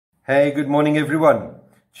Hey, good morning everyone.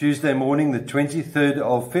 Tuesday morning, the 23rd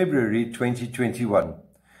of February 2021.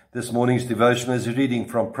 This morning's devotional is a reading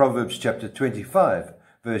from Proverbs chapter 25,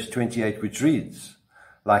 verse 28, which reads,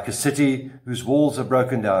 "Like a city whose walls are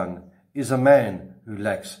broken down is a man who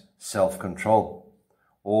lacks self-control."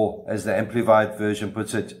 Or, as the Amplified version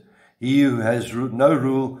puts it, he who has no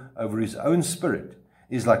rule over his own spirit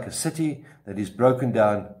is like a city that is broken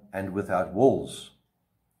down and without walls.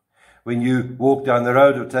 When you walk down the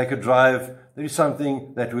road or take a drive, there is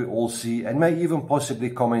something that we all see and may even possibly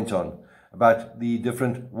comment on about the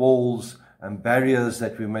different walls and barriers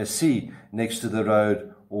that we may see next to the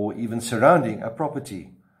road or even surrounding a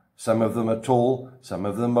property. Some of them are tall, some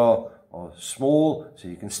of them are small, so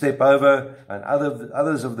you can step over, and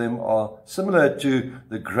others of them are similar to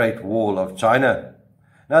the Great Wall of China.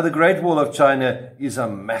 Now, the Great Wall of China is a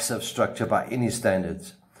massive structure by any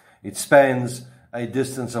standards. It spans a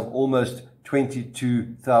distance of almost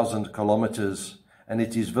 22,000 kilometers, and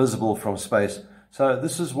it is visible from space. So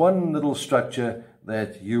this is one little structure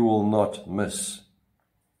that you will not miss.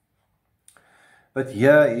 But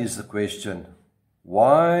here is the question: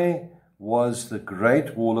 why was the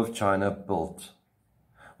Great Wall of China built?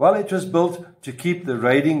 Well, it was built to keep the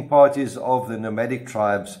raiding parties of the nomadic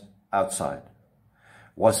tribes outside.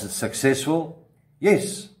 Was it successful?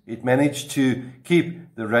 Yes, it managed to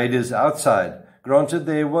keep the raiders outside. Granted,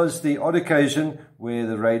 there was the odd occasion where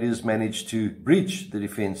the raiders managed to breach the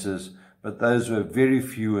defenses, but those were very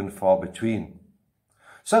few and far between.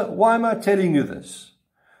 So why am I telling you this?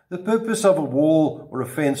 The purpose of a wall or a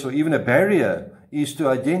fence or even a barrier is to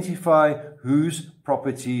identify whose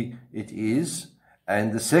property it is.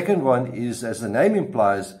 And the second one is, as the name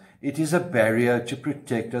implies, it is a barrier to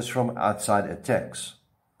protect us from outside attacks.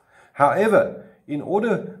 However, in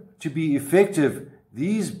order to be effective,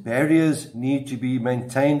 these barriers need to be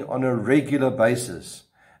maintained on a regular basis,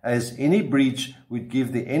 as any breach would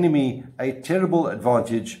give the enemy a terrible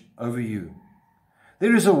advantage over you.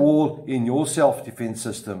 There is a wall in your self-defense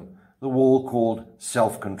system, the wall called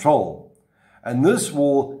self-control. And this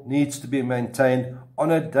wall needs to be maintained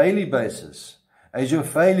on a daily basis, as your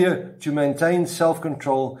failure to maintain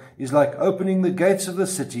self-control is like opening the gates of the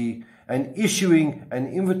city and issuing an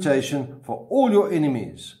invitation for all your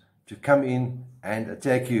enemies to come in and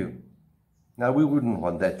attack you. Now, we wouldn't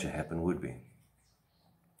want that to happen, would we?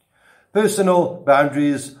 Personal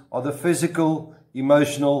boundaries are the physical,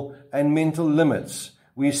 emotional, and mental limits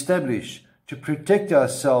we establish to protect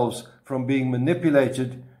ourselves from being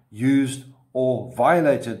manipulated, used, or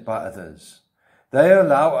violated by others. They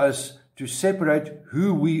allow us to separate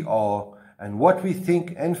who we are and what we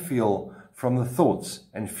think and feel from the thoughts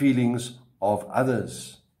and feelings of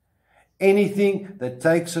others. Anything that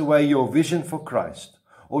takes away your vision for Christ,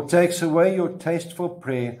 or takes away your taste for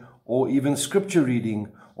prayer, or even scripture reading,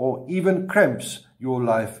 or even cramps your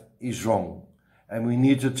life is wrong. And we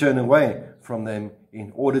need to turn away from them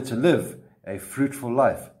in order to live a fruitful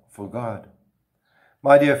life for God.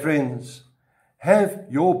 My dear friends, have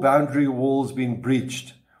your boundary walls been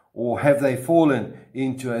breached, or have they fallen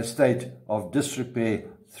into a state of disrepair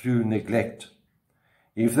through neglect?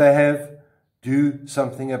 If they have, do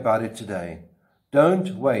something about it today.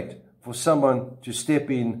 Don't wait for someone to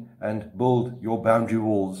step in and build your boundary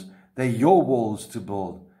walls. They're your walls to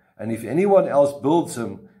build. And if anyone else builds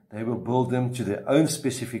them, they will build them to their own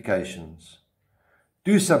specifications.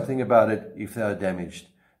 Do something about it if they are damaged.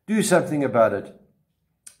 Do something about it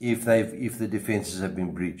if the defenses have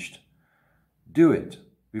been breached. Do it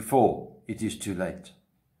before it is too late.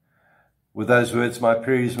 With those words, my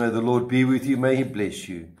prayer is, may the Lord be with you, may He bless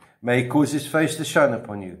you. May He cause His face to shine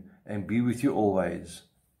upon you and be with you always.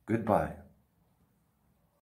 Goodbye.